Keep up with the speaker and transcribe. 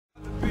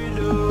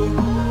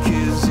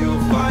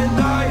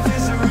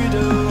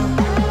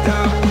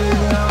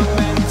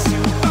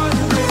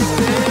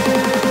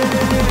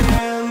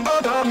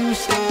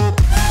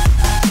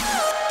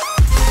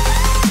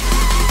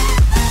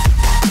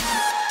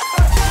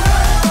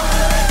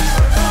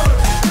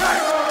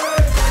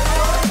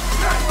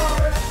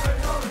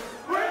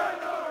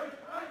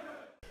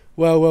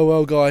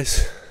Well,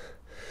 guys.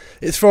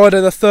 It's Friday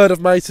the 3rd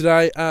of May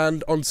today,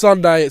 and on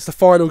Sunday it's the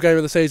final game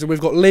of the season. We've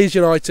got Leeds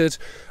United,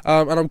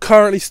 and I'm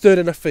currently stood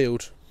in a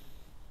field.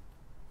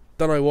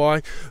 Don't know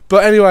why.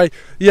 But anyway,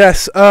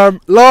 yes,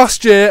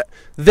 last year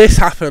this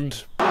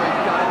happened.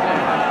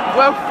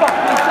 Well,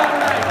 fucking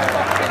Sunday,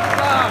 fucking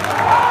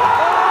fun.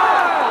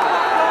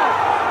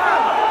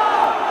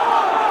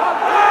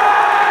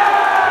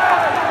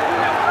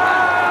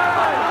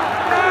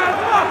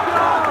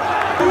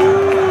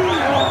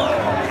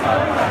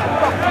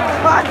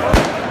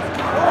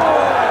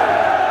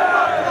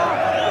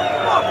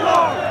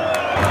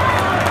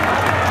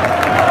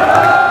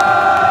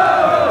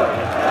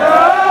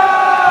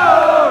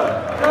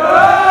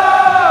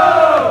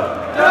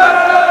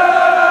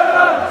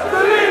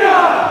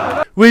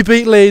 We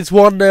beat Leeds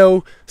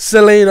 1-0.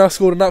 Selena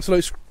scored an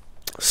absolute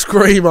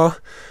screamer.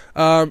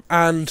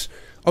 And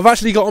I've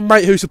actually got a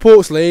mate who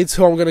supports Leeds,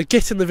 who I'm going to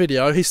get in the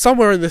video. He's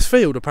somewhere in this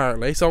field,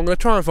 apparently, so I'm going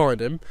to try and find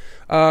him.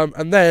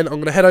 And then I'm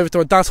going to head over to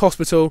my dad's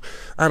hospital,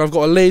 and I've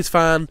got a Leeds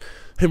fan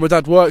who my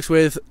dad works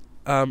with.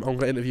 I'm going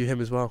to interview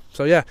him as well.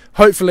 So yeah,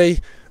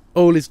 hopefully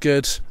all is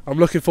good. I'm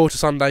looking forward to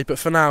Sunday, but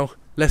for now,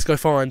 let's go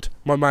find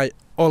my mate,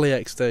 Ollie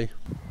XD.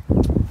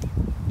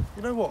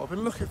 You know what? I've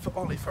been looking for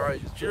Ollie for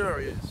ages. Do you know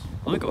where he is?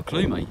 I ain't got a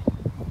clue, mate.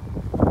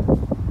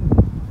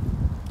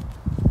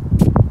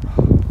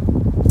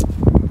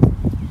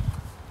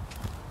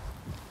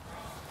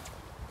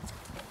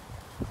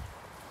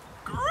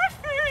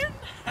 Griffin!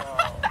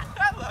 Oh.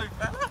 Hello,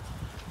 fella.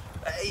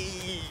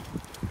 Hey!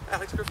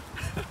 Alex Griffin.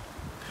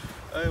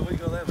 What you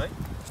got there, mate?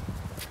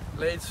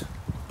 Leeds.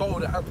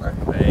 Bottled it,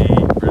 haven't they? Hey,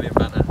 brilliant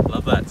banter.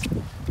 Love that.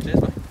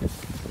 Cheers, mate.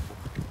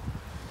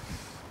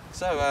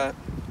 So,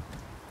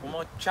 will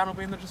my channel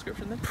be in the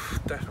description then?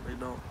 Definitely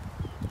not.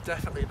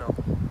 Definitely not.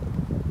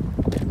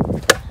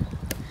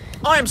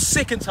 I am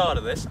sick and tired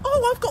of this.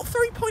 Oh, I've got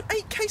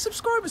 3.8k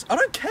subscribers. I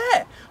don't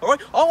care. Alright?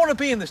 I want to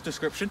be in this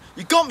description.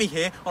 You got me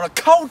here on a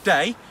cold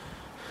day.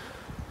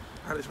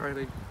 And it's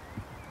raining.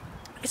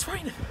 It's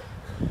raining.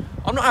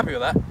 I'm not happy with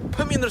that.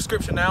 Put me in the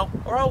description now,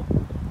 or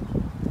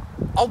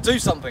I'll do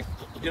something.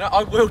 You know,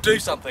 I will do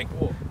something.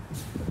 What?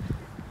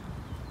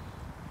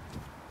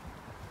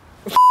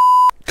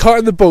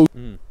 Cutting the ball.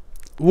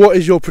 What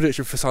is your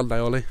prediction for Sunday,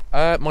 Ollie?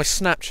 My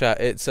Snapchat,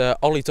 it's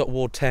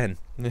ollie.ward10.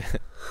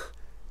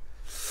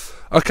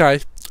 Okay.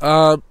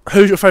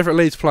 Who's your favourite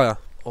Leeds player?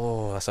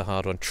 Oh, that's a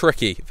hard one.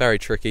 Tricky, very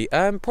tricky.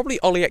 Probably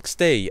Ollie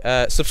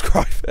XD.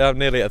 Subscribe. I'm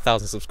nearly at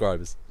 1,000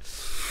 subscribers.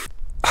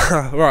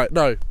 Right,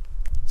 no.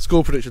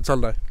 Score prediction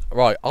Sunday.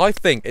 Right, I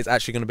think it's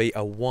actually going to be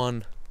a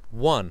 1-1,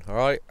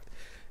 alright?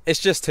 It's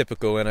just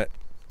typical, innit?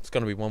 It's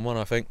going to be 1-1,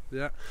 I think.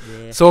 Yeah.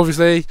 So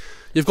obviously,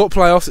 you've got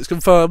playoffs, it's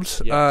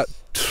confirmed. Yes.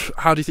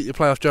 How do you think your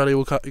playoff journey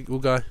will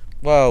go?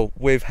 Well,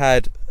 we've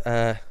had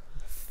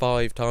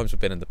 5 times we've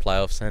been in the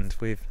playoffs, and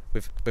we've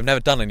never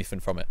done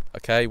anything from it,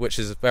 okay? Which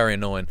is very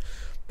annoying.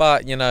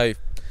 But, you know,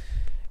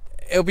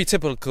 it'll be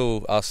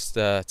typical us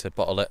to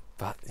bottle it.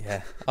 But,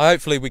 yeah.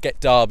 Hopefully we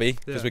get Derby,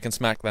 because we can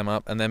smack them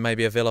up, and then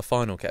maybe a Villa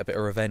final, get a bit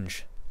of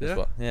revenge.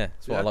 Yeah.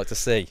 That's what I like to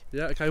see.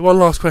 Yeah, okay. One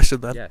last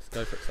question then. Yes,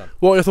 go for it, son.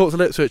 What are your thoughts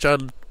on Ipswich,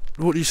 and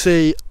what do you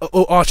see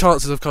our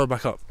chances of coming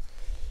back up?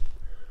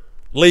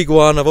 League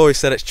One, I've always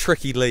said it's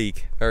tricky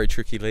league, very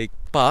tricky league.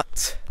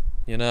 But,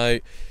 you know,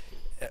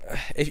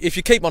 if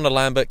you keep on the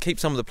Lambert, keep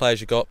some of the players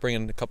you got, bring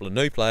in a couple of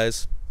new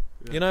players,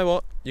 you know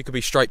what? You could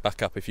be straight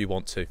back up if you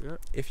want to. Yeah.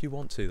 If you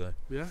want to, though.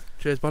 Yeah.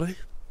 Cheers, buddy.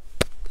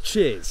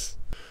 Cheers.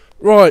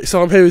 Right,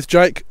 so I'm here with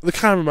Jake, the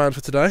cameraman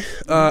for today.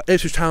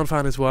 Ipswich Town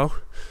fan as well.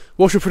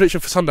 What's your prediction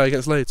for Sunday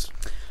against Leeds?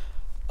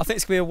 I think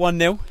it's going to be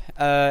a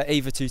 1-0,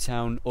 either to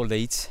Town or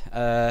Leeds.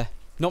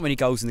 Not many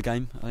goals in the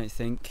game, I don't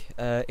think.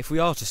 If we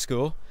are to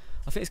score,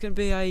 I think it's going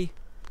to be a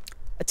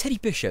Teddy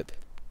Bishop.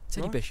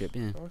 Teddy Bishop,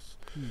 yeah. Nice.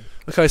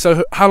 Okay,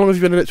 so how long have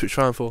you been an Ipswich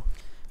fan for?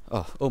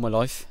 Oh, all my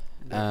life.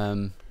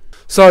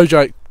 So,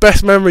 Jake,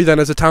 best memory then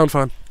as a Town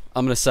fan?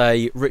 I'm going to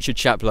say Richard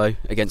Chaplow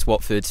against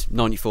Watford,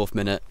 94th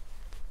minute.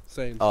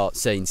 Scenes. Oh,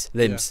 scenes.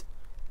 Limbs.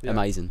 Yeah.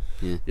 Amazing.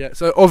 Yeah. Yeah,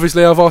 so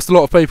obviously I've asked a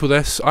lot of people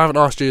this. I haven't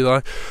asked you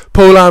though.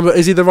 Paul Lambert,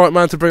 is he the right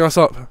man to bring us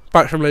up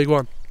back from League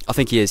One? I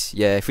think he is,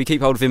 yeah. If we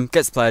keep hold of him,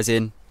 gets the players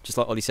in, just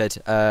like Ollie said,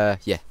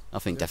 yeah, I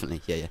think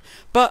definitely, yeah.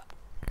 But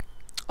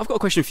I've got a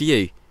question for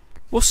you.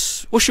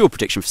 What's your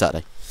prediction for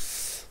Saturday?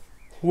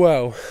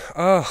 Well,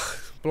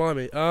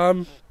 blimey.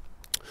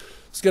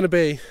 It's going to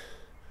be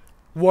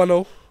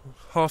 1-0,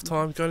 half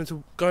time, going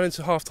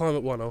into half time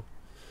at 1-0.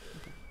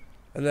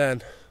 And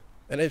then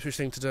an Ipswich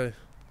thing to do.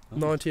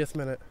 90th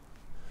minute.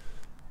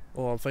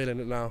 Oh, I'm feeling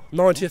it now.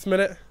 90th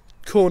minute,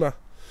 corner.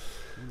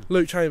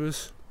 Luke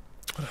Chambers.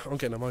 I'm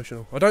getting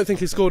emotional. I don't think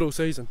he's scored all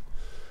season,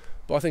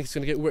 but I think he's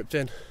going to get whipped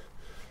in.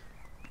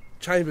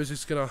 Chambers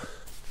is going to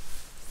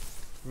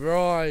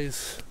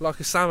rise like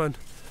a salmon.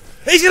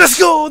 He's going to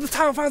score! The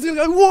Town fans are going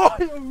to go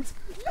wild!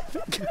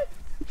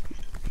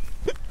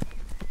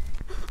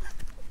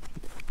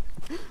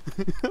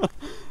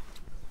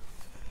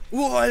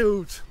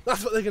 Wild!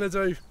 That's what they're going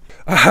to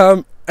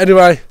do.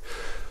 Anyway,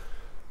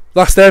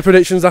 that's their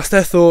predictions, that's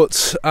their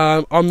thoughts.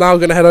 I'm now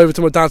going to head over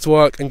to my dad's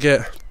work and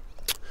get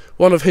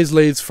one of his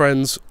Leeds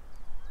friends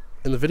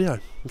in the video.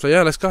 So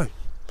yeah, let's go.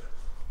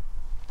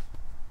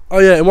 Oh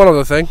yeah, and one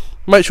other thing,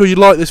 make sure you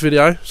like this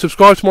video,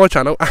 subscribe to my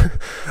channel,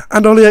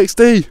 and Ollie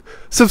XD.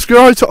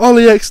 Subscribe to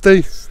Ollie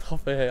XD.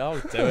 Stop it, I'll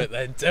do it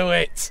then, do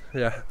it.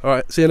 Yeah,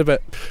 alright, see you in a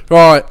bit.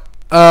 Right,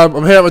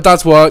 I'm here at my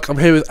dad's work, I'm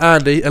here with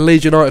Andy, a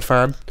Leeds United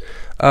fan.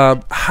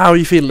 How are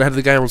you feeling ahead of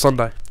the game on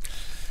Sunday?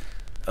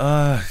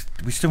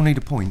 We still need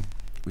a point.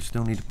 We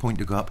still need a point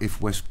to go up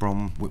if West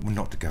Brom, well,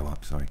 not to go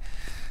up, sorry,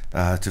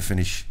 to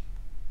finish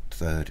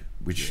third,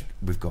 which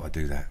we've got to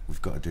do that.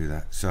 We've got to do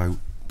that. So,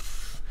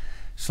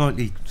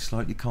 slightly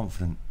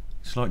confident.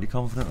 Slightly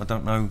confident. I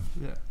don't know.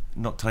 Yeah.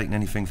 Not taking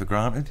anything for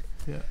granted.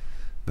 Yeah.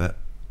 But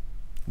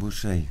we'll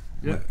see.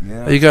 Yeah.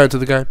 Yeah. Are you going to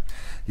the game?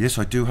 Yes,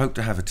 I do hope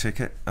to have a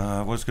ticket.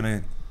 I was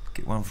going to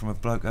get one from a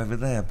bloke over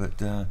there, but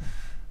that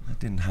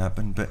didn't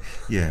happen. But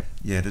yeah,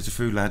 there's a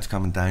few lads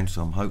coming down,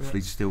 so I'm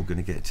hopefully still going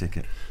to get a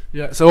ticket.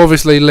 Yeah. So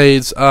obviously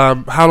Leeds.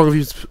 How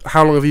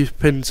long have you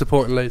been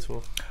supporting Leeds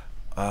for?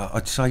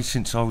 I'd say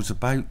since I was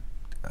about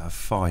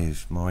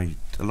 5. A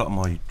lot of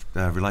my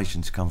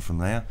relations come from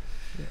there,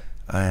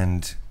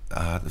 and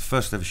the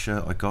first ever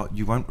shirt I got,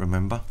 you won't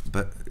remember,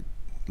 but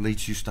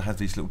Leeds used to have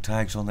these little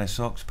tags on their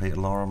socks. Peter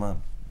Lorimer,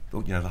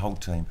 the whole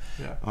team.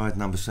 Yeah. I had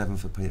number 7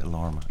 for Peter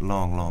Lorimer,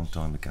 long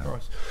time ago.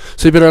 Nice.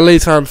 So you've been a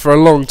Leeds fan for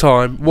a long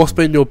time. What's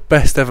been your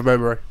best ever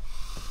memory?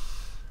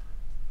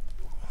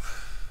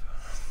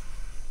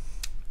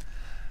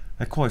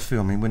 Quite a few.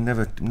 I mean, we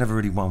never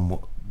really won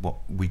what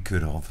we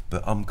could have,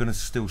 but I'm going to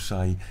still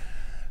say,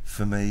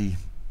 for me,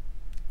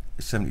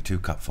 72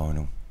 Cup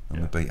final,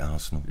 and we beat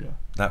Arsenal. Yeah.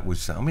 That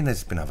was. I mean,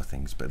 there's been other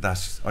things, but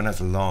I know it's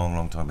a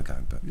long time ago.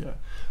 But yeah.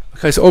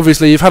 Okay, so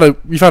obviously you've had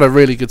a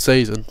really good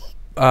season,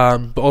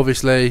 but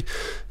obviously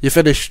you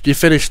finished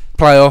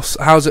playoffs.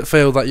 How does it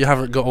feel that you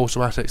haven't got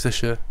automatics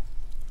this year?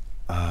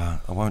 I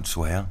won't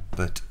swear,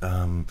 but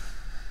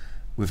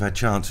we've had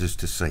chances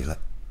to seal it.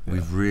 Yeah. We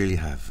really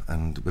have,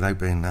 and without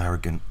being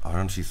arrogant, I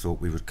honestly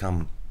thought we would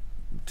come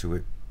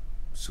to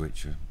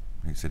Ipswich.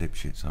 He said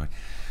Ipswich, sorry.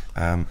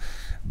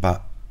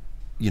 But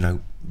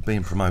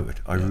being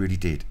promoted, I really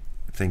did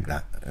think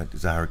that,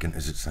 as arrogant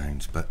as it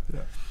sounds, but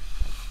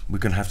we're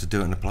going to have to do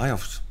it in the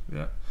playoffs.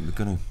 Yeah, we're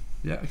going to.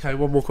 Yeah. Okay.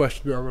 One more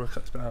question. I'm going to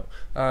cut this bit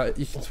out.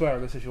 You can swear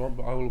on this if you want,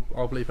 but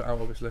I'll bleep it out,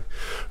 obviously.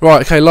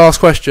 Right. Okay. Last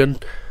question.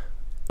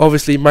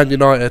 Obviously, Man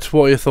United.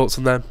 What are your thoughts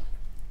on them?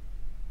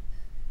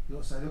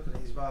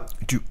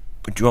 Do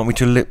you want me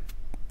to lip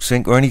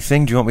sync or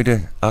anything? Do you want me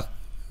to?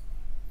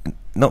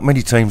 Not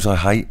many teams I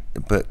hate,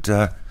 but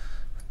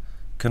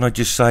can I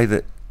just say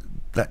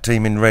that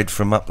team in red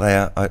from up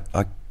there,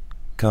 I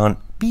can't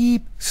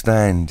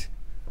stand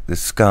the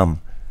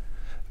scum.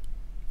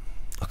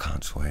 I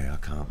can't swear. I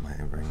can't make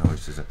it very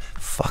nice. I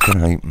fucking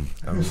hate them.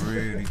 I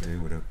really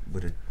do.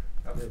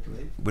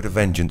 With a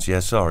vengeance. Yeah.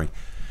 Sorry.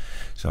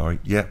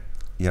 Yeah.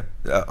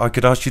 I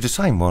could ask you the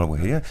same while we're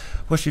here.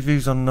 What's your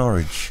views on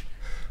Norwich?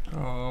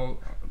 Oh,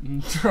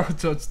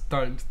 just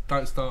don't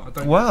start. I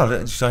don't. Well,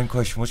 that's the same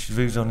question. What's your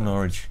views on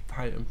Norwich?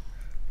 Hate them.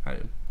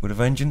 With a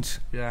vengeance?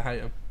 Yeah,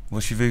 hate them.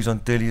 What's your views on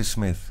Delia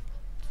Smith?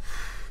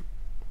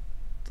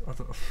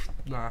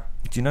 Nah.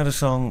 Do you know the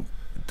song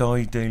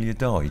 "Die Delia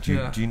Die"?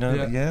 Do you know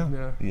that?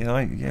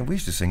 Yeah. We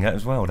used to sing that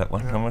as well. That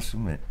one, I must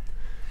admit.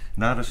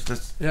 No,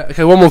 that's. Yeah.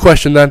 Okay. One more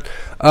question then.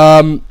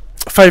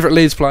 Favourite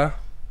Leeds player?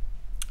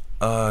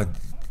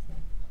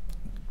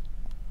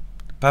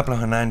 Pablo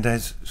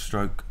Hernandez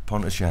 /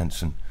 Pontus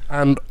Jansson.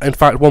 And in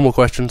fact, one more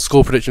question.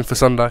 Score prediction for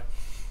Sunday.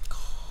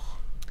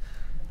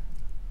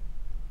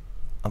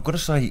 I've got to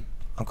say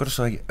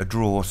a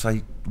draw.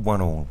 Say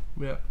 1-1.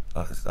 Yeah.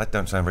 That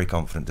don't sound very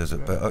confident, does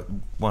it? But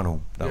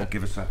 1-1. That will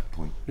give us that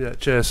point. Yeah.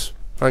 Cheers.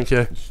 Thank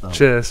you.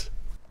 Cheers.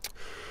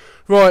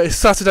 Right. It's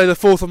Saturday, the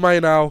 4th of May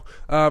now,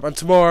 and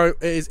tomorrow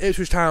it is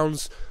Ipswich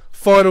Town's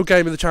final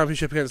game of the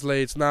Championship against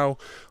Leeds. Now,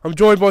 I'm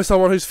joined by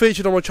someone who's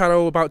featured on my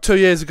channel about 2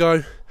 years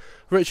ago.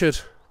 Richard,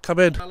 come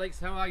in. Alex,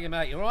 how are you,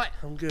 mate? You alright?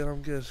 I'm good.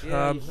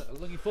 Yeah,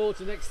 looking forward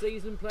to next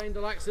season, playing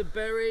the likes of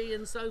Bury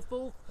and so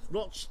forth.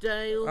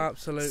 Rochdale,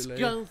 absolutely.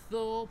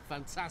 Scunthorpe,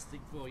 fantastic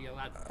for you,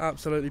 lad.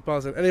 Absolutely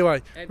buzzing.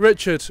 Anyway,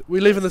 Richard, we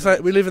live in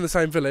the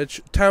same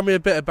village. Tell me a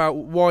bit about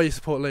why you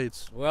support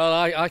Leeds. Well,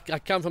 I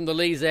come from the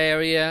Leeds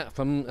area.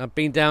 I've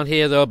been down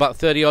here though about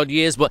 30 odd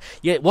years, but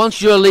yeah,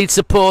 once you're a Leeds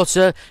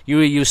supporter,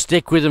 you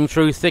stick with them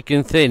through thick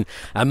and thin.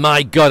 And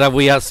my God, have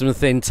we had some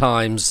thin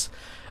times.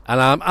 And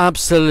I'm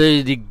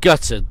absolutely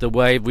gutted the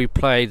way we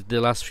played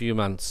the last few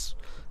months.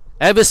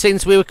 Ever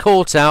since we were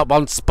caught out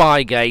on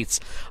Spygate,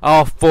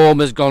 our form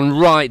has gone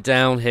right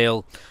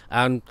downhill,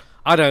 and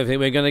I don't think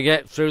we're going to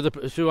get through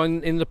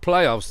in the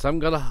playoffs. I'm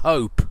going to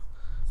hope.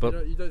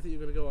 But you don't think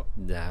you're going to go up?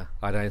 Nah,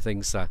 I don't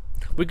think so.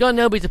 We've got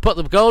nobody to put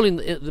the ball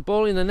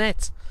in the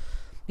net.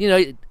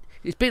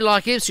 It's a bit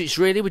like Ipswich,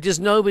 really. With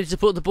just nobody to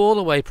put the ball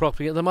away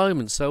properly at the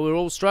moment, so we're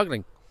all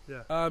struggling.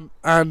 Yeah.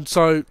 And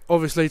so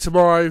obviously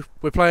tomorrow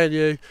we're playing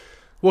you.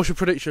 What's your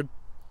prediction?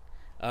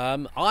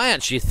 I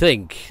actually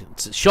think,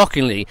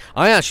 shockingly,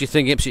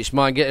 Ipswich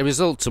might get a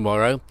result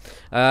tomorrow.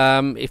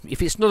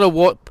 If it's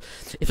not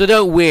if they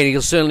don't win,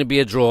 it'll certainly be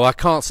a draw. I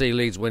can't see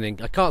Leeds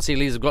winning. I can't see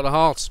Leeds have got the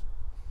heart.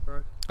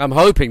 Right. I'm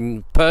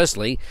hoping,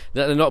 personally,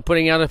 that they're not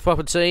putting out a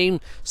proper team,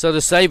 so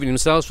they're saving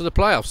themselves for the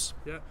playoffs.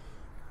 Yeah.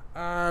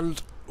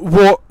 And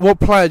what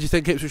player do you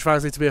think Ipswich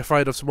fans need to be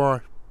afraid of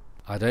tomorrow?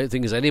 I don't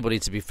think there's anybody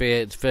to be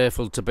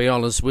fearful, to be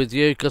honest with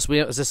you, because we,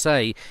 as I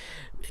say,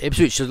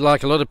 Ipswich,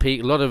 like a lot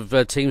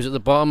of teams at the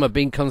bottom, have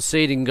been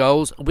conceding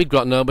goals. We've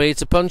got nobody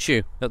to punch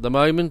you at the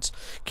moment.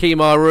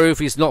 Kemar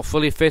Roof is not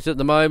fully fit at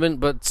the moment,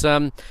 but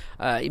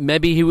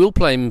maybe he will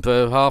play him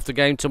for half the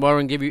game tomorrow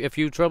and give you a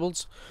few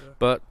troubles. Yeah.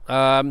 But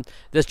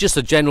there's just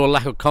a general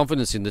lack of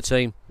confidence in the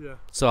team. Yeah.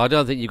 So I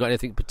don't think you've got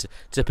anything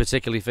to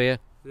particularly fear.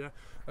 Yeah.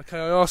 Okay,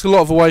 I ask a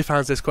lot of away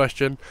fans this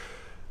question.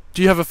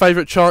 Do you have a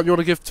favourite chant you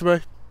want to give to me?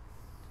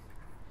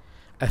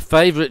 A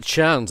favourite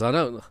chant? I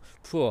don't.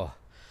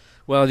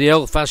 Well, the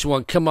old-fashioned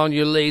one, "Come on,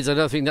 you Leeds." I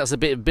don't think that's a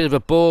bit of a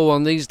bore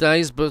one these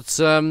days, but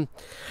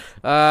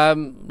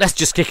let's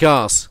just kick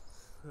arse.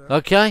 Yeah.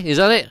 Okay, is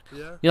that it?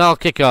 Yeah, I'll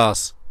kick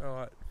arse. All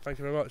right, thank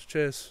you very much.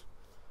 Cheers.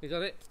 Is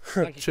that it?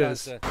 Thank you.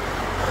 Cheers.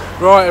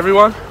 Right,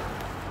 everyone.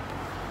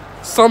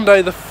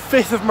 Sunday, the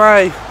 5th of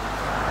May.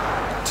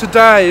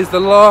 Today is the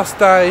last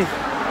day.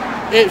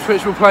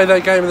 Ipswich will play their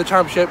game in the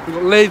Championship. We've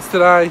got Leeds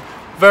today.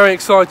 Very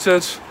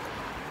excited.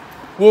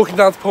 Walking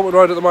down to Portman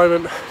Road at the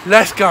moment.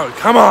 Let's go.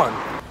 Come on.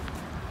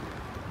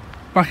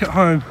 Back at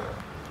home.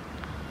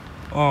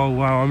 Oh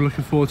wow, I'm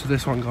looking forward to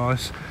this one,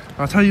 guys.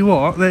 I'll tell you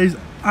what, there is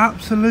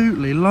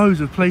absolutely loads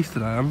of police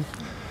today.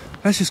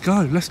 Let's just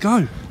go, let's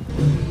go.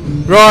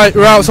 Right,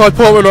 we're outside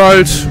Portman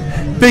Road.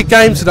 Big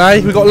game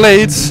today, we've got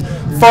Leeds.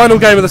 Final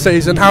game of the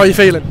season, how are you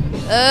feeling?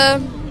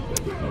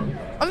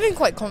 I'm feeling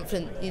quite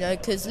confident, you know,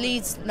 because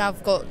Leeds now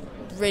have got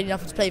really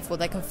nothing to play for.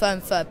 They're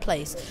confirmed third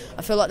place.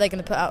 I feel like they're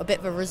going to put out a bit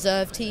of a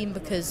reserve team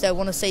because they'll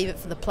want to save it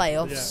for the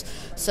playoffs.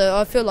 Yeah. So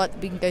I feel like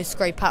we can go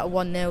scrape out a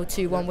 1-0,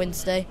 2-1 win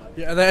today.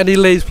 Yeah, are there any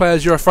Leeds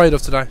players you're afraid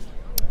of today?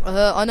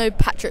 I know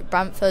Patrick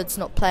Bamford's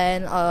not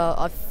playing.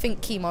 I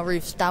think Kemar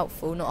Roof's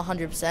doubtful, not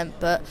 100%,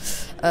 but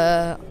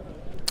I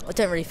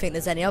don't really think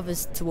there's any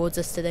others towards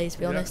us today, to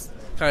be honest.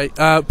 Okay,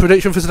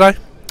 prediction for today?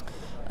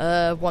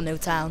 1-0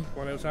 Town.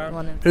 1-0 Town?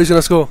 1-0. Who's going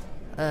to score?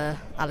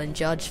 Alan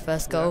Judge,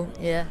 first goal,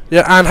 yeah.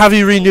 Yeah, and have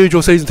you renewed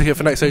your season ticket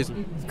for next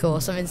season? Of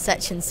course, I'm in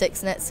Section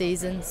 6 next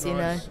season, so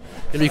nice.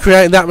 You know. Are you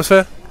creating the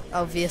atmosphere?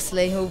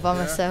 Obviously, all by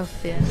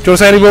myself, yeah. Do you want to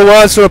say any more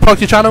words to plug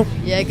your channel?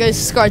 Yeah, go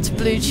subscribe to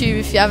BlueTube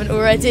if you haven't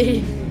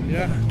already.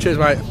 Yeah. Cheers,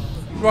 mate.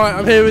 Right,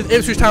 I'm here with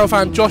Ipswich Town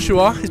fan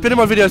Joshua. He's been in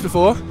my videos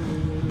before.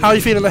 How are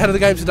you feeling ahead of the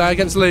game today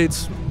against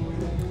Leeds?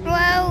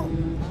 Well,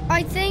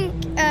 I think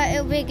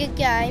it'll be a good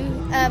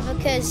game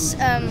because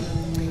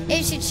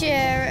Ipswich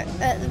are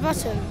at the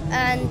bottom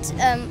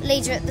and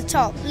Leeds are at the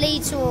top.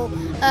 Leeds will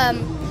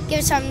give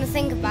us something to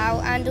think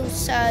about, and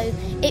also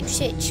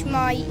Ipswich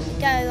might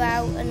go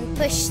out and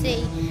push the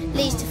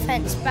Leeds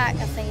defence back,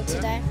 I think,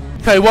 today.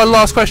 Okay, one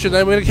last question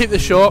then, we're going to keep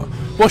this short.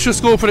 What's your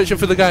score prediction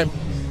for the game?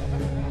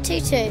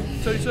 2-2.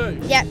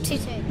 2-2? Yep,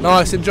 2-2.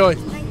 Nice, enjoy.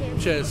 Thank you.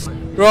 Cheers.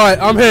 Right,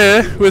 I'm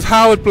here with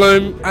Howard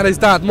Bloom and his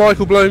dad,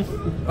 Michael Bloom.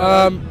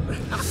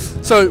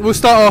 So we'll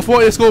start off, what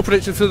are your score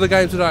predictions for the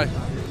game today?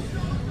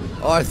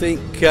 I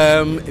think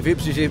if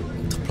Ipswich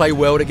play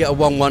well, they get a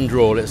 1-1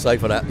 draw, let's say,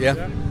 for that,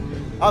 yeah?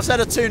 I've said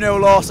a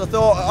 2-0 loss. I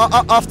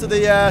thought after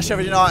the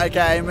Sheffield United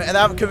game, they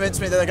haven't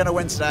convinced me that they're going to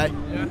win today.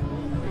 Yeah.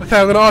 Okay,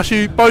 I'm going to ask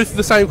you both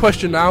the same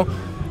question now.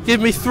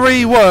 Give me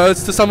 3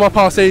 words to sum up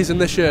our season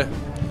this year.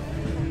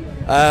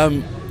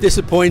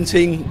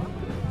 Disappointing,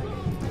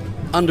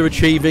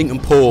 underachieving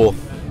and poor.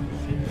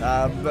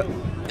 But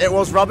it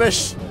was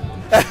rubbish.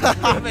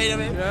 I mean,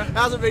 yeah. It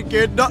hasn't been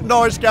good. Not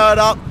Norwich going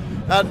up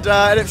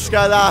and Ipswich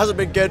going down hasn't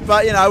been good.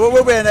 But, you know,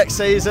 we'll be here next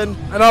season.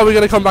 And are we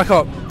going to come back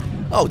up?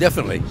 Oh,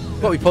 definitely.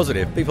 Well, be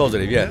positive,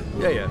 yeah.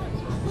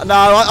 No,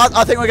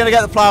 I think we're going to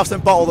get the playoffs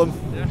and bottle them.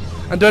 Yeah.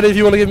 And do any of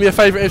you want to give me a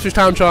favourite Ipswich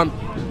Town chant?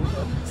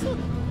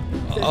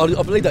 I'll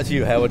leave that to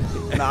you, Howard.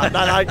 No,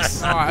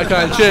 thanks. Alright,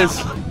 okay,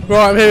 cheers.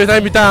 Right, I'm here with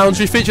Amy Downs,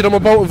 who featured on my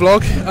Bolton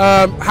vlog.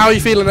 How are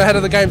you feeling ahead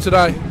of the game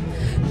today?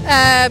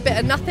 A bit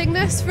of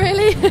nothingness,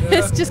 really. Yeah.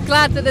 It's just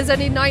glad that there's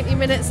only 90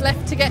 minutes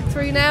left to get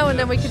through now, and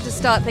then we can just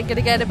start thinking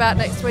again about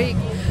next week,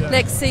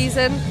 next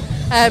season.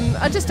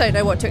 I just don't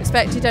know what to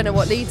expect. You don't know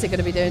what Leeds are going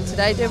to be doing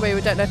today, do we?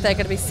 We don't know if they're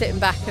going to be sitting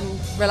back and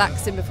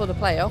relaxing before the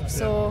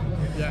playoffs or...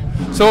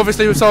 Yeah. So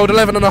obviously we've sold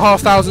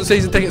 11,500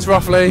 season tickets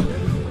roughly.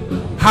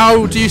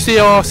 How do you see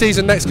our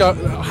season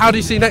how do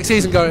you see next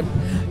season going?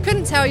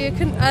 Couldn't tell you.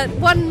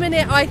 1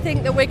 minute I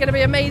think that we're going to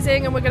be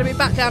amazing and we're going to be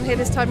back down here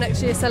this time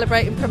next year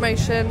celebrating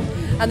promotion,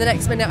 and the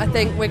next minute I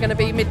think we're going to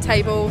be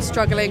mid-table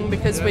struggling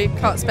because we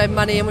can't spend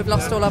money and we've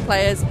lost all our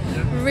players.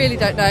 Really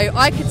don't know.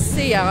 I could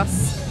see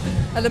us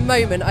at the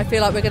moment. I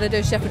feel like we're going to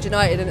do Sheffield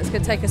United and it's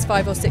going to take us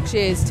 5 or 6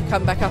 years to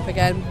come back up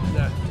again.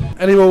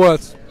 Any more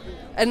words?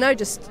 And no,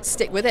 just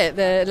stick with it.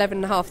 The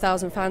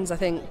 11,500 fans, I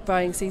think,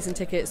 buying season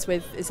tickets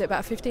with, is it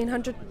about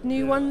 1,500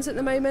 new ones at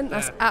the moment?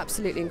 That's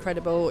absolutely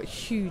incredible.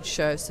 Huge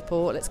show of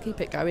support. Let's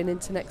keep it going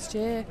into next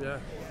year. Yeah.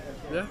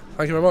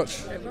 Thank you very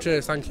much.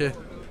 Cheers, thank you.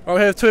 I'm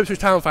here with two Ipswich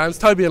Town fans,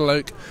 Toby and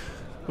Luke.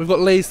 We've got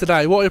Leeds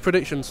today. What are your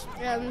predictions?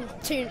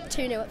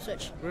 2-0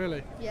 Ipswich.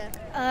 Really? Yeah.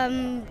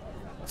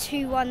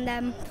 2-1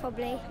 them,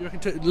 probably. You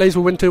reckon Leeds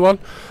will win 2-1?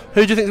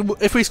 Who do you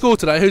think, if we score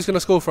today, who's going to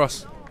score for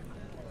us?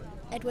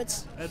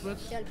 Edwards.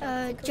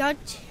 Okay,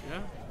 Judge.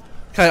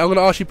 I'm going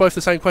to ask you both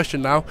the same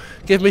question now.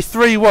 Give me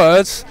 3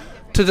 words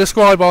to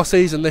describe our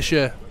season this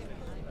year.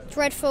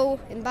 Dreadful,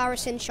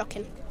 embarrassing,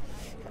 shocking.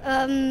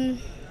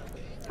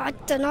 I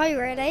don't know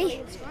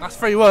really. That's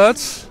 3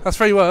 words.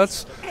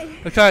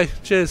 Okay,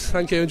 cheers.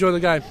 Thank you. Enjoy the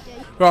game.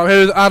 Right, I'm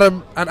here with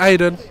Adam and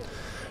Aidan.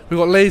 We've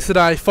got Leeds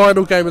today,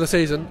 final game of the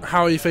season.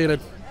 How are you feeling?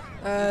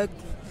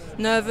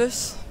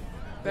 Nervous,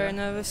 very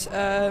nervous.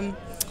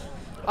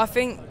 I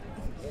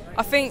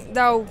think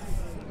they'll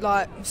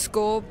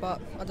score,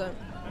 but I don't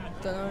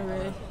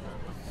know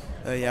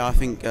really. Yeah, I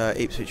think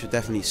Ipswich will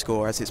definitely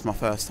score, as it's my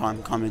first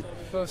time coming.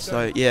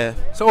 Yeah.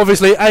 So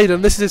obviously,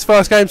 Aidan, this is his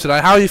first game today.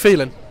 How are you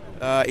feeling?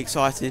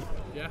 Excited,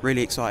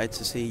 really excited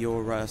to see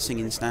your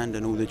singing stand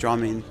and all the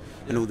drumming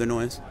and all the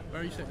noise.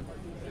 Where are you sitting?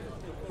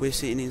 We're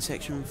sitting in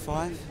section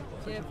 5.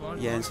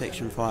 Yeah, in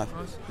section 5.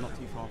 Not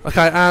too far.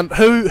 Okay, and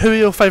who are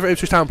your favourite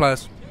Ipswich Town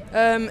players?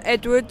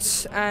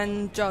 Edwards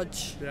and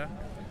Judge.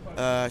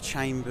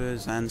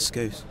 Chambers and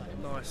Scoos.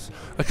 Nice.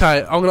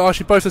 Okay, I'm going to ask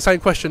you both the same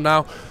question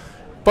now.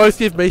 Both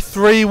give me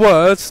 3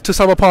 words to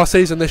sum up our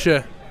season this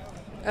year.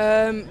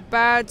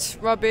 Bad,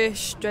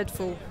 rubbish,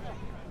 dreadful.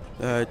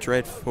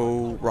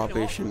 Dreadful,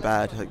 rubbish and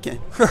bad again.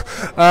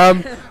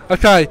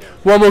 Okay,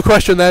 one more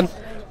question then.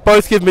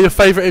 Both give me your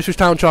favourite Ipswich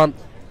Town chant.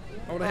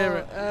 I want to hear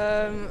it.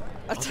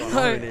 I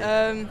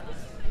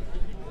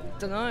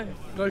don't know.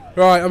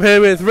 Right, I'm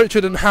here with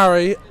Richard and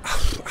Harry.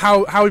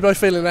 How are we both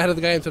feeling ahead of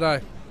the game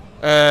today?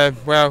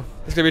 Well,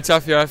 it's going to be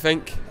tough here, I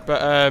think.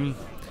 But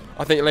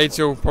I think Leeds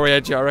will probably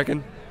edge it, I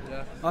reckon.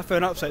 Yeah. I feel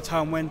an upset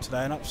Town win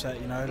today, an upset,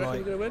 you know.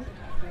 Like, gonna win?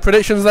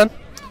 Predictions then?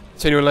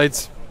 2-0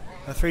 Leeds.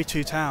 A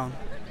 3-2 Town.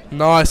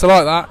 Nice, I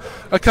like that.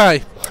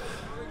 Okay.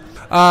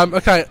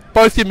 Okay,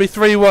 both give me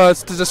 3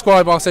 words to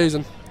describe our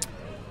season.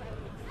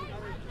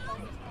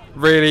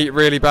 Really,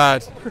 really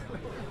bad.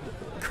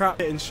 Crap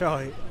hitting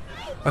shite.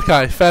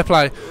 Okay, fair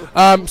play.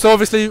 So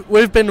obviously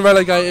we've been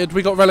relegated.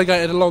 We got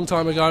relegated a long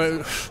time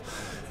ago.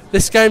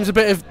 This game's a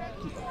bit of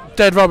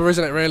dead rubber,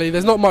 isn't it, really?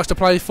 There's not much to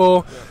play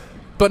for.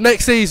 But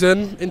next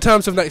season, in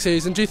terms of next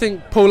season, do you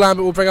think Paul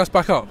Lambert will bring us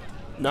back up?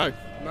 No.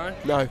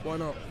 No? Why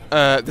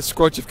not? The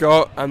squad you've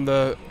got and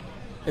the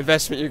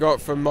investment you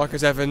got from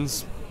Marcus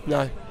Evans,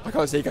 no. I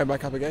can't see you going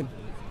back up again.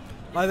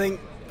 I think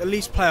at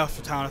least playoff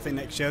for Town, I think,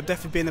 next year.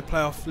 Definitely be in the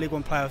playoff, League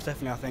One playoffs,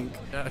 definitely, I think.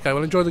 Yeah, okay,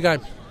 well, enjoy the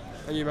game.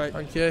 And you, mate.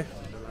 Thank you.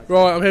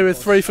 Right, I'm here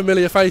with 3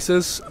 familiar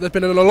faces. They've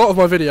been in a lot of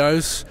my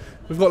videos.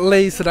 We've got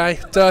Leeds today,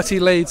 dirty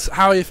Leeds.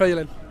 How are you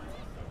feeling?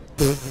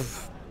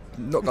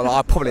 Not gonna lie,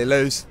 I'll probably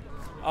lose.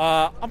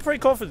 I'm pretty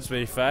confident, to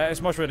be fair.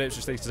 It's much better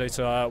Ipswich Leeds to do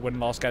to win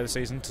last game of the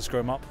season, to screw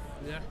them up.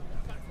 Yeah.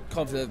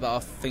 Confident, but I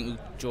think we'll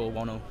draw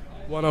 1-0.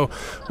 1-0.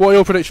 What are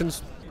your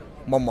predictions?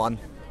 1-1.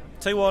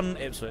 2-1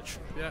 Ipswich.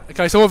 Yeah.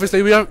 Okay, so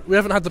obviously we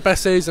haven't had the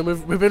best season.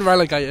 We've been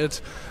relegated.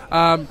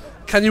 Can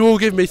you all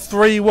give me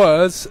 3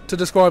 words to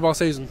describe our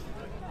season?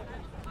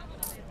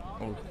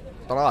 Don't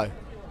know.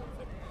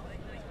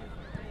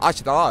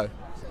 Actually, don't know.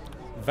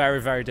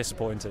 Very, very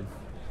disappointing.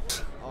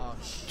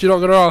 You're not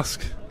going to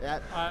ask?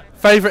 Yeah.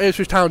 Favourite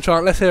Ipswich Town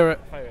chant, let's hear it.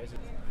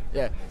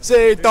 Yeah.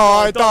 See,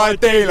 die, die,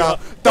 dealer,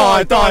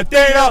 die, die,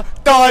 dealer,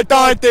 die,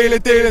 die, dealer,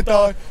 dealer,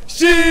 die.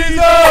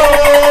 Shizo!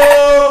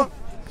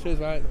 Cheers,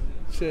 mate.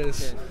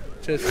 Cheers.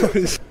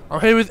 Cheers. I'm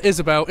here with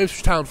Isabel,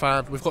 Ipswich Town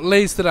fan. We've got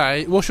Leeds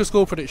today. What's your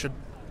score prediction?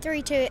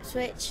 3-2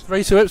 Ipswich.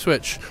 3-2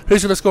 Ipswich.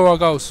 Who's going to score our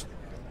goals?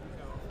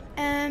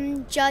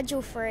 Judge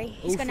all 3.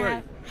 He's going to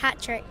have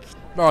hat-trick.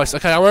 Nice.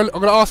 Okay, I'm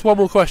going to ask one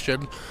more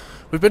question.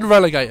 We've been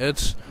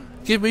relegated.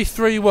 Give me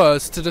 3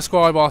 words to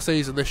describe our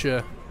season this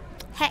year.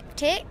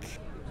 Hectic.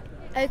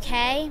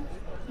 Okay.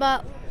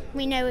 But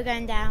we know we're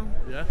going down.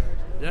 Yeah?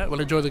 Yeah, well,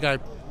 enjoy the game.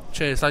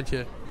 Cheers, thank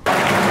you.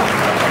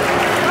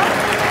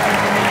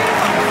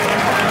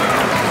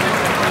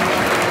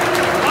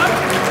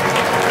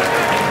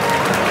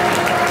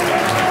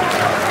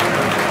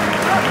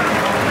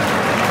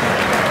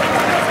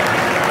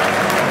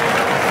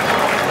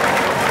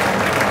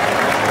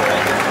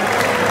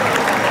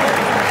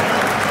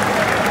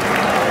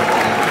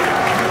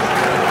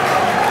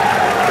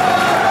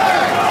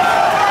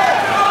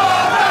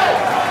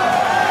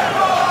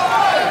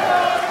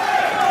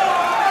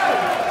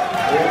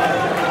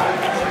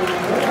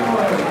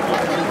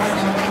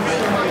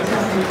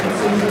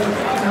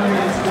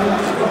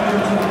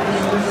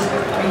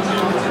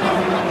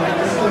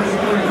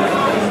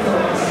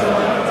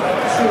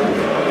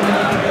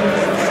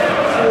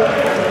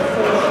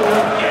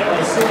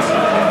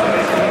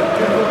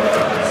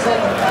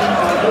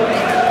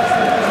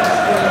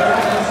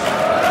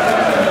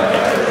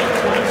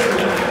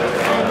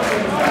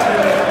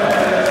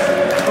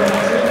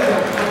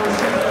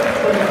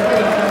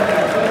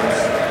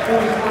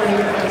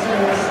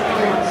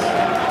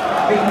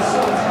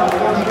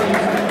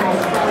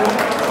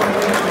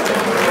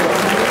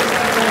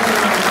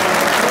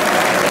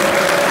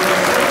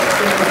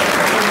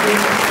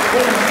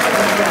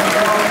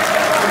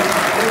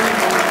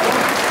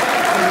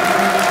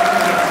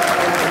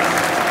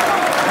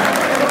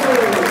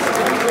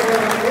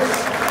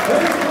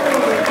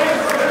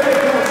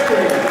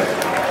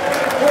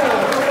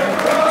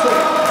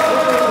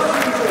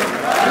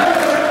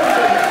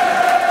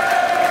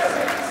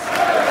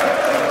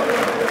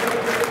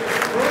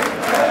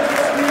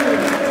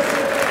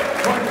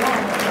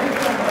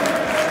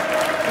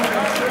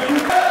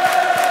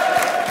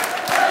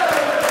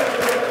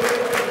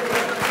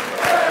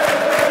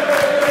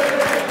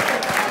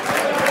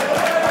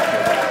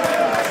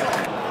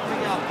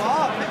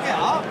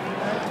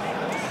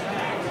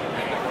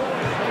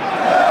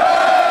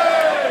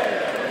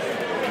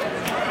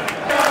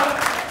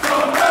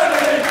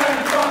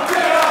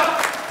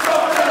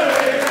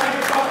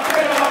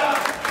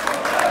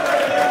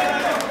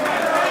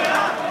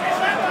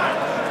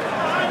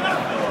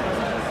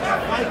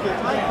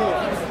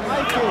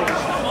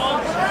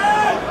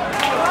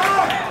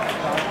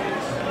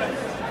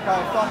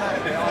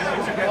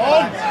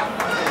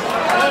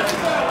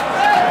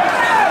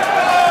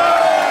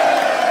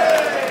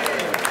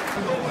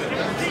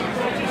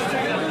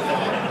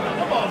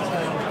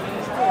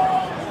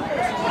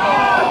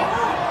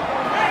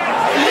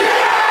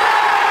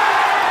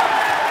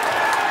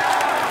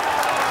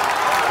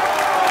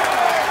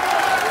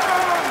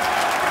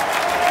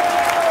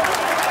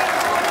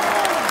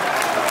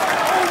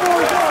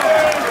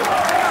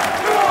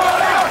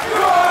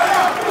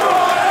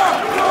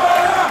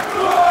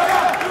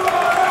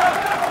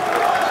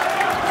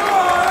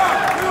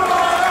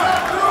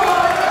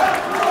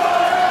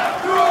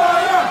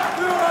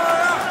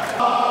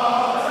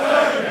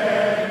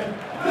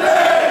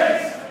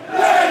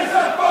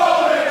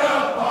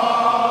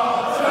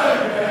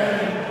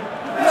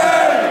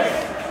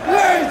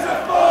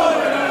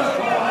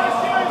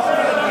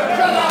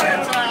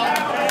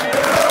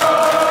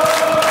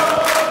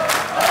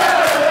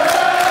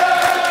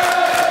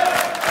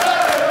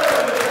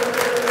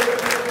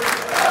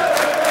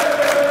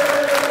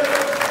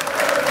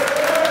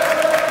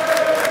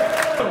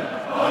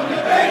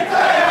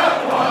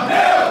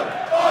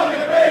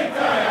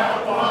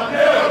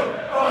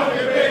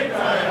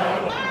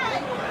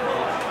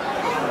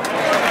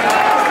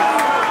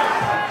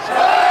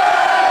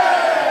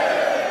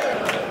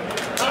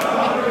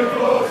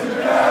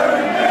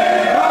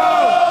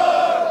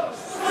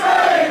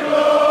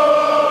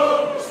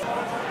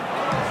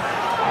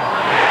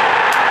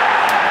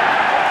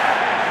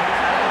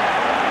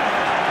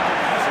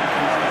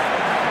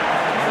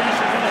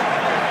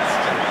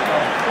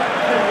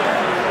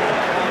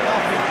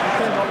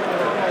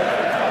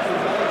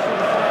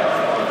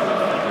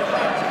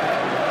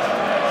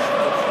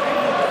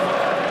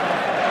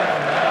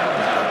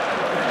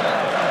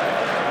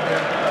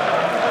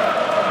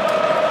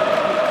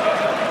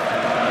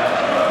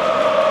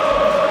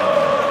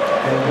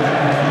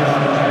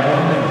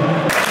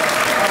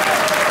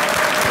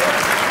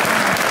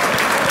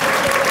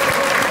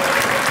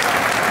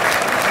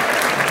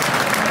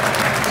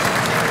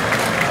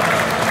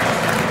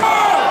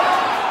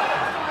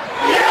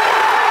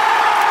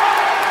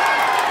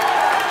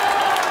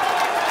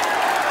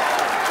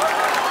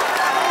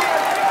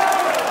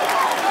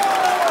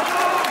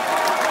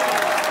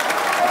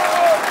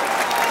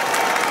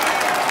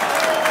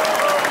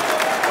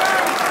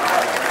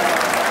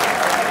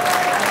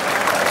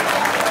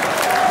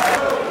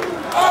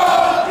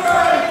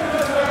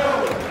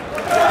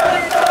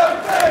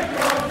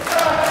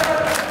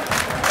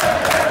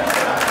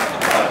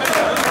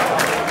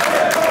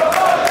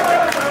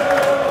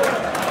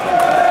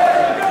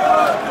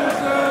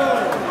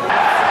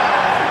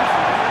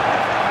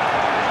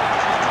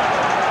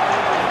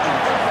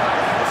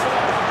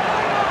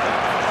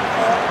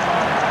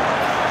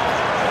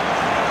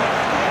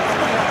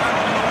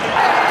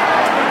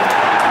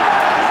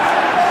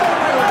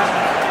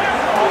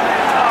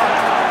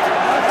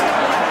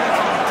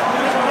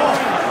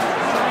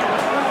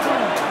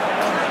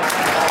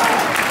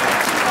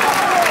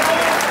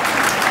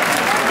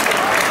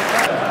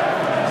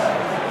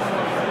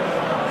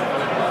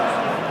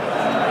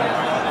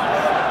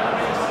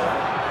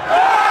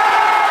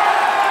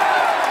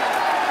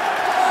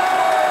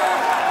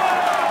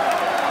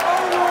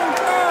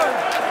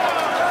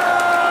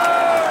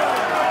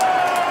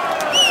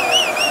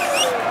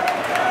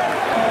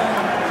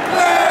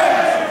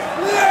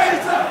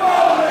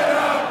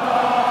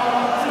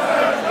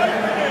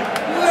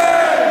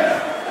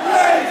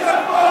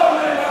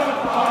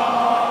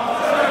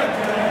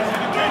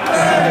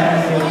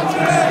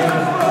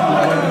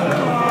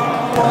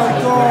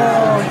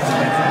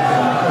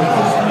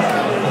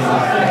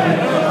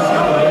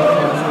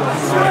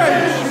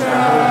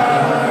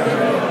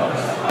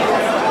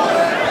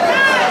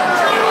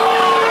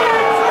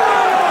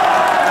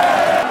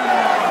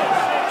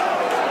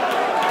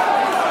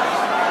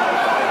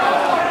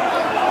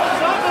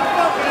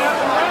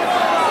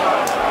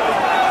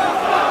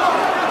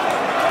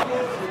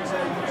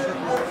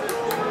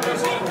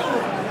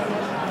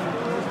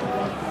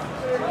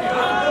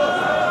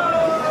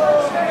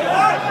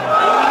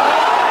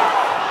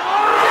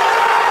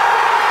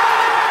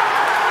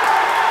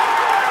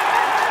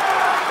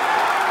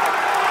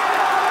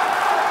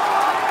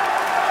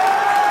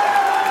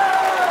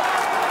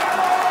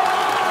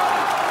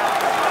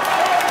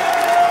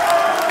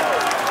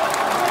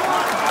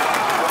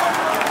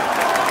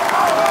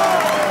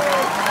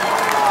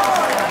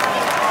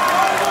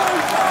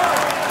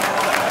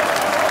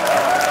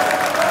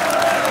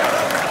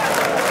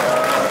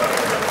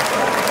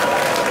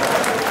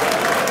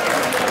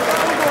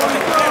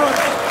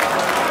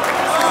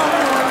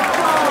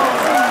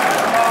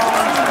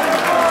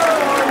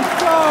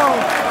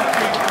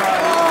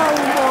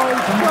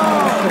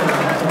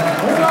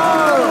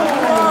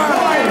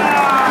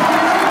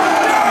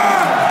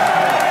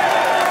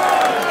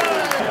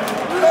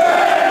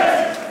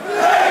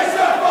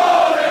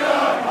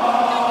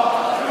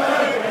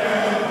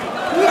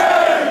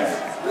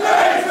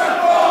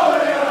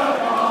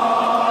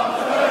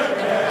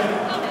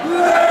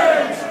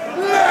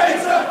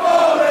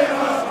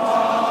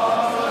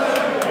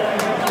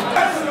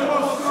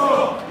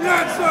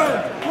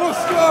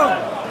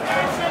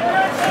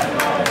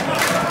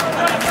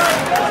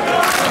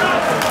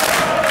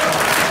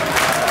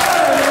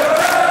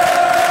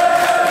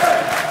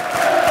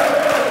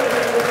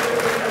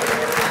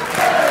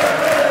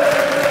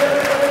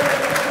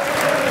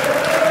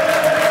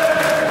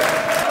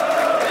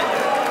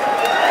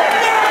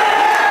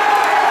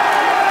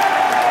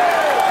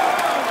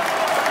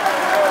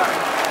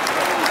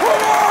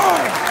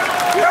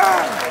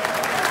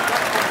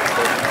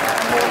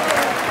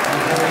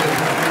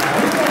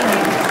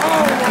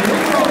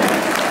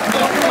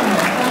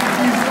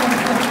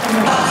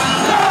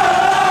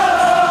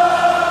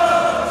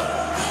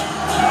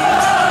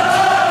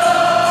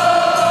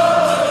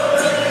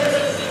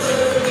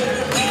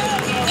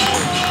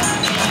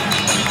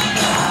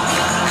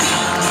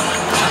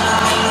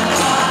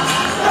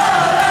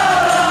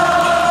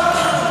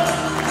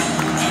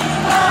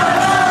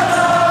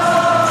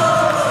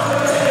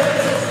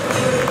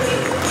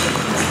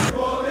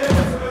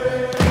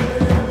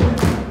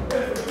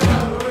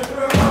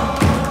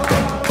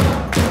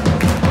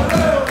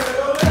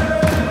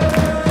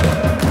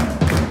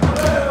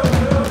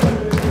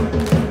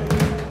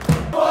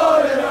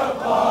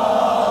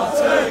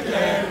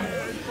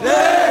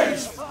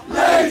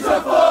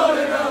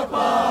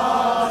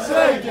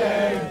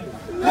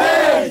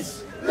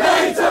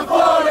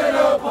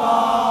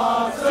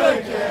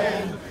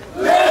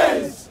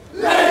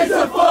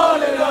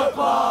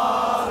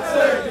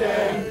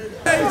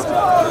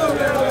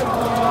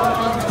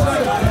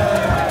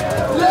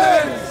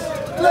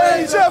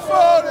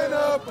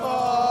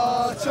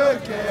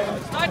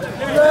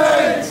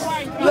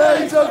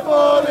 Leeds are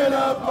falling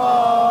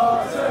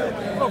apart.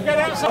 Get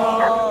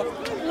outside.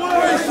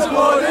 We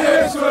support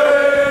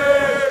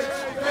Ipswich.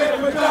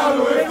 If we're down,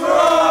 we're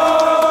front.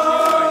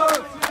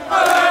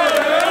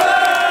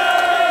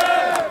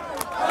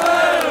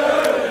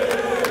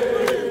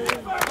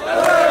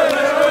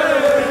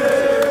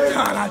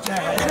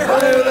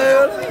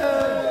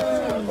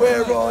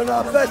 We're on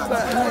our best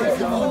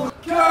behaviour.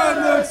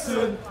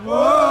 Kennison,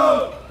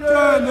 whoa!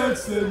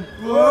 Kennison,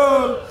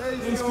 whoa!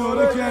 He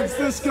scored against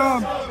the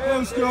scum.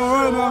 He'll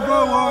score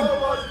another one.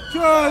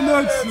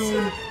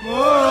 Kennison,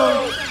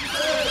 whoa!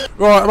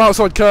 Right, I'm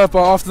outside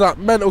Curvebar after that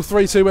mental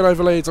 3-2 win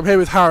over Leeds. I'm here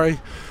with Harry.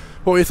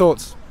 What are your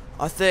thoughts?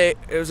 I think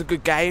it was a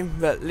good game,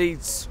 but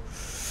Leeds,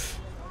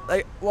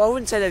 I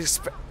wouldn't say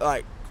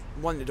they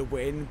wanted to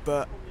win,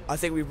 but I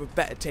think we were a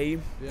better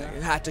team. Yeah.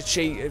 They had to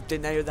cheat,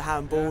 didn't they, with the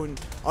handball,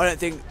 and I don't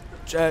think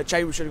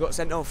Chambers should have got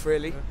sent off,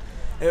 really.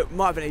 Yeah. It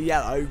might have been a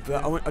yellow,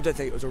 but I don't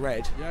think it was a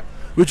red. Yeah.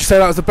 Would you say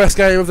that was the best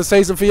game of the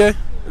season for you?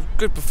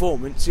 Good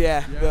performance,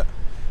 yeah. But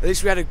at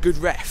least we had a good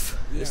ref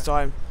this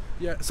time.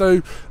 Yeah,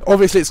 so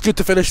obviously it's good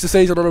to finish the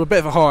season on a bit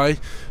of a high.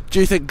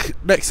 Do you think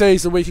next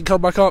season we can come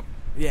back up?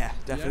 Yeah,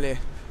 definitely.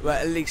 Well,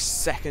 at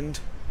least second.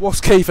 What's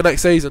key for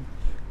next season?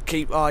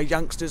 Keep our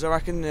youngsters, I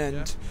reckon,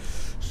 and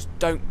just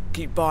don't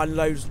keep buying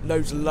loads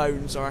of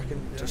loans, I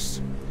reckon.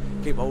 Just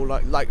keep all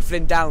like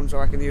Flynn Downs, I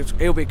reckon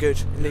he'll be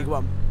good in League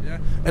One. Yeah.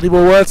 Any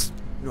more words?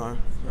 No.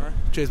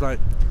 Cheers, mate.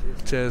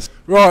 Cheers.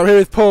 Right, I'm here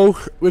with Paul.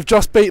 We've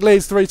just beat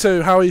Leeds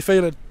 3-2. How are you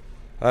feeling?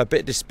 A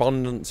bit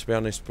despondent, to be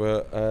honest,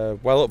 but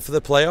well up for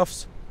the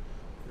playoffs.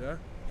 Yeah.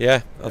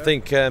 Yeah, I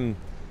think it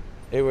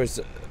was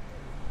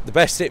the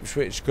best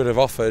Ipswich could have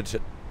offered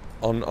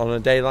on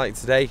a day like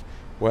today,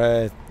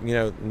 where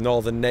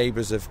northern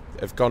neighbours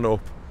have gone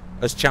up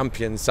as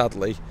champions,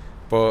 sadly,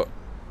 but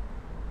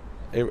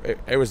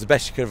it was the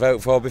best you could have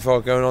hoped for before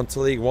going on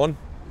to League One.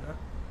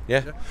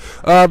 Yeah.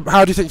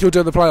 How do you think you'll do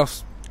in the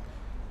playoffs?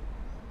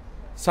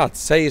 It's hard to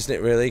say, isn't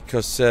it, really,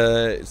 because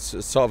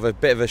it's sort of a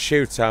bit of a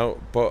shootout,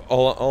 but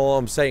all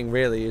I'm saying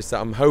really is that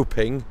I'm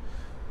hoping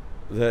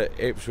that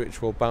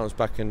Ipswich will bounce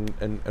back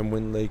and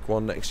win League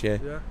One next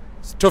year. Yeah.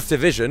 It's a tough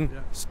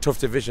division, it's a tough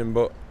division,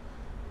 but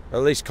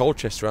at least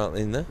Colchester aren't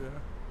in there.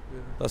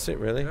 That's it,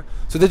 really.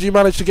 So did you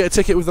manage to get a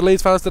ticket with the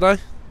Leeds fans today?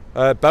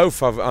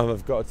 Both.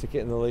 I've got a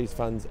ticket in the Leeds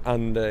fans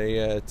and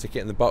a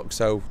ticket in the box,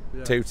 so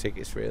 2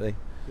 tickets really.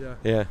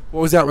 Yeah.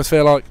 What was the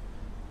atmosphere like?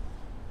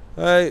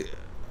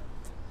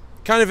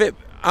 Kind of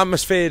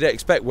atmosphere you'd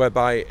expect,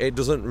 whereby it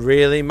doesn't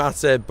really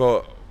matter,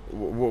 but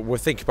we're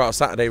thinking about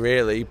Saturday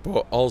really,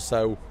 but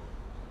also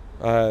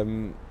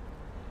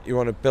you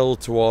want to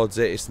build towards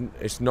it.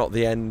 It's not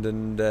the end,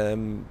 and I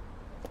don't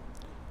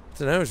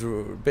know, it's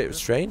a bit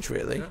strange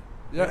really.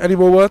 Yeah. Any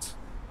more words?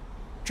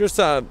 Just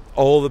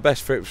all the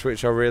best for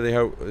Ipswich. I really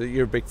hope that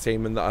you're a big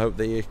team, and that I hope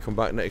that you come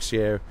back next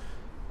year,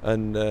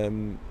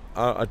 and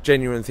I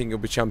genuinely think you'll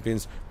be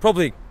champions.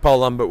 Probably Paul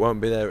Lambert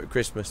won't be there at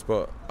Christmas,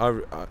 but I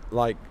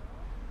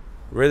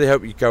really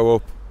hope you go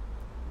up,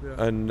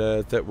 and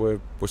that we're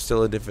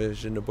still a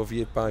division above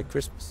you by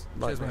Christmas.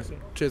 Cheers, mate.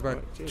 Cheers, mate.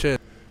 Cheers.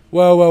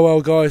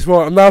 Well, guys.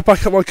 Right, I'm now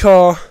back at my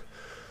car.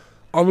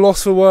 I'm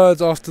lost for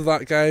words after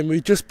that game. We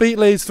just beat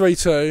Leeds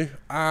 3-2,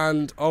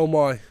 and oh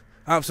my,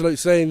 absolute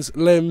scenes,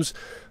 limbs,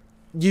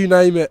 you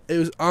name it. It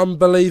was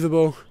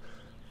unbelievable.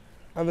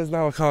 And there's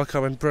now a car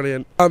coming.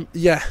 Brilliant.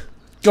 Yeah.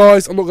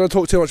 Guys, I'm not going to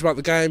talk too much about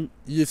the game.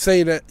 You've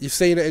seen it. You've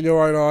seen it in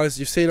your own eyes.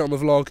 You've seen it on the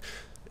vlog.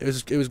 It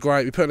was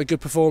great. We put in a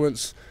good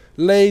performance.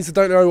 Leeds, I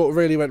don't know what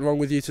really went wrong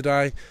with you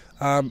today.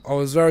 I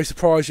was very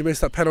surprised you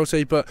missed that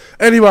penalty. But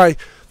anyway,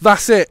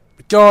 that's it.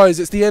 Guys,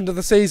 it's the end of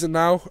the season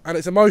now, and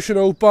it's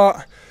emotional,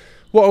 but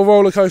what a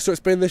roller coaster it's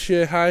been this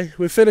year, hey?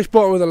 We've finished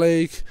bottom of the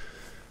league.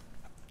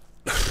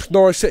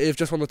 Norwich City have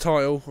just won the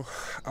title.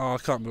 Oh, I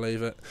can't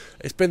believe it.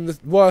 It's been the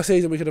worst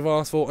season we could have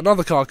asked for.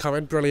 Another car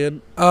coming,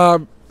 brilliant.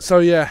 So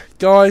yeah,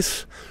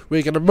 guys,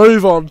 we're going to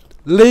move on.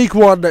 League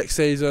One next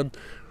season.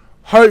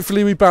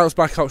 Hopefully we bounce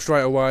back up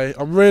straight away.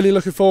 I'm really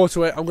looking forward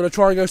to it. I'm going to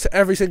try and go to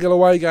every single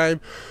away game.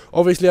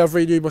 Obviously, I've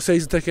renewed my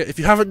season ticket. If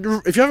you haven't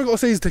got a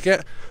season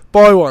ticket,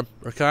 buy one.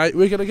 Okay,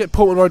 we're going to get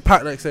Portman Road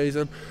packed next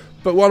season.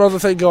 But one other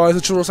thing, guys, I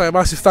just want to say a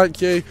massive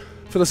thank you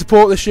for the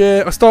support this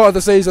year. I started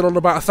the season on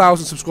about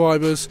 1,000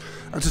 subscribers,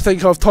 and to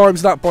think I've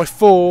times that by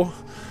 4,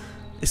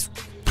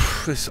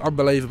 it's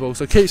unbelievable.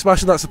 So keep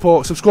smashing that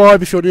support.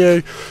 Subscribe if you're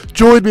new.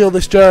 Join me on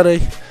this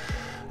journey.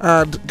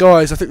 And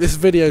guys, I think this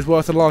video is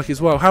worth a like as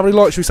well. How many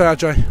likes should we say,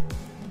 AJ?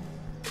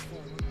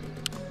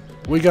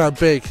 We're going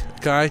big,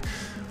 okay?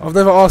 I've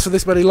never asked for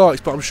this many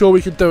likes, but I'm sure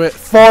we can do it.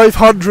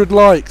 500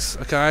 likes,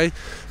 okay?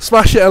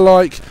 Smash it a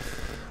like.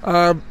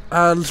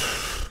 And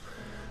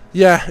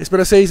yeah, it's been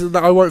a season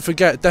that I won't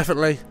forget,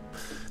 definitely.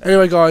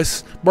 Anyway,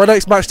 guys, my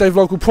next matchday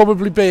vlog will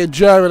probably be in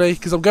Germany,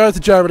 because I'm going to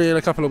Germany in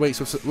a couple of weeks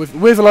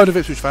with a load of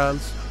Ipswich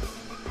fans.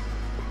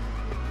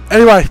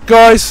 Anyway,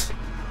 guys,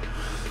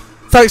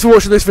 thanks for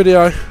watching this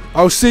video.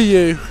 I'll see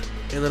you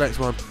in the next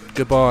one.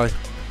 Goodbye.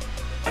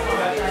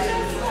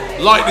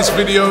 Like this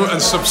video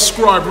and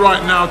subscribe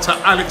right now to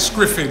Alex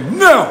Griffin.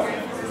 Now!